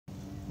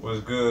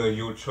What's good,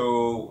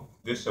 YouTube?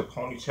 This is a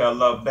ponytail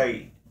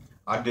update.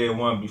 I did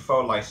one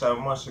before, like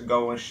 7 months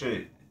ago and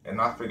shit.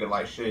 And I figured,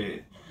 like,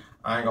 shit,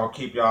 I ain't gonna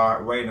keep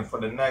y'all waiting for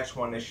the next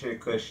one and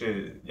shit, cause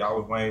shit, y'all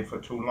was waiting for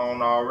too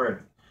long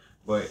already.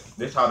 But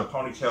this how the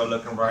ponytail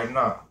looking right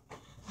now.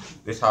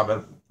 This how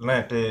the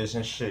length is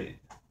and shit.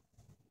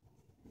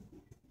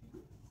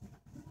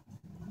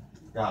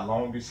 Got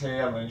long as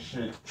hell and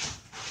shit.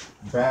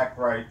 Back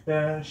right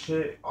there and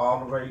shit.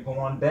 All the way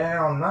going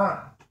down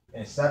now.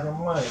 In 7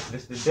 months,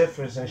 this the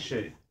difference and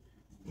shit.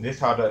 This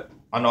how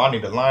I know I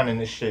need a line in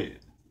this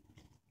shit,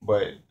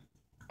 but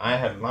I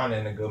ain't had a line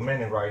in a good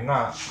minute right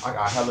now. I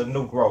got hella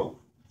new growth.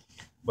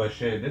 But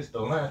shit, this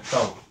the length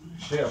though.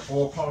 Shit,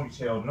 full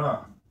ponytail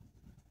now.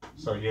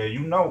 So yeah, you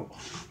know.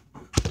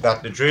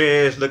 Got the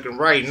dreads looking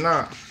right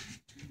now.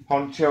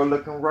 Ponytail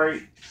looking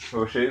right.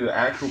 So shit, the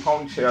actual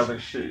ponytail and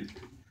shit.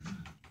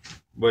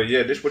 But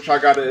yeah, this what y'all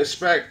gotta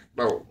expect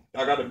though.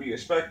 Y'all gotta be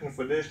expecting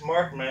for this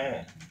mark,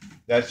 man.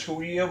 That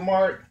 2 year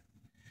mark,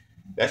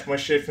 that's when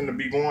shit finna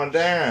be going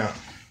down.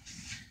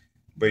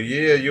 But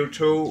yeah,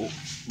 YouTube,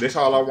 this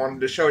all I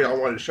wanted to show y'all. I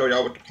wanted to show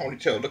y'all what the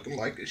ponytail looking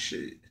like and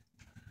shit.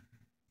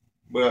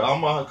 But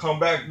I'm gonna come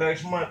back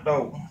next month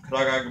though,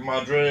 cause I gotta get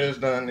my dreads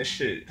done and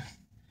shit.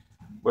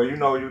 But you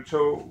know,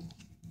 YouTube,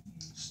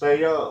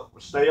 stay up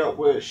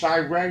with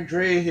Chirac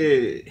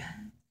Dreadhead.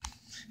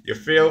 You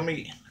feel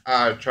me?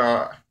 Alright,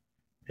 y'all.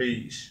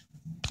 Peace.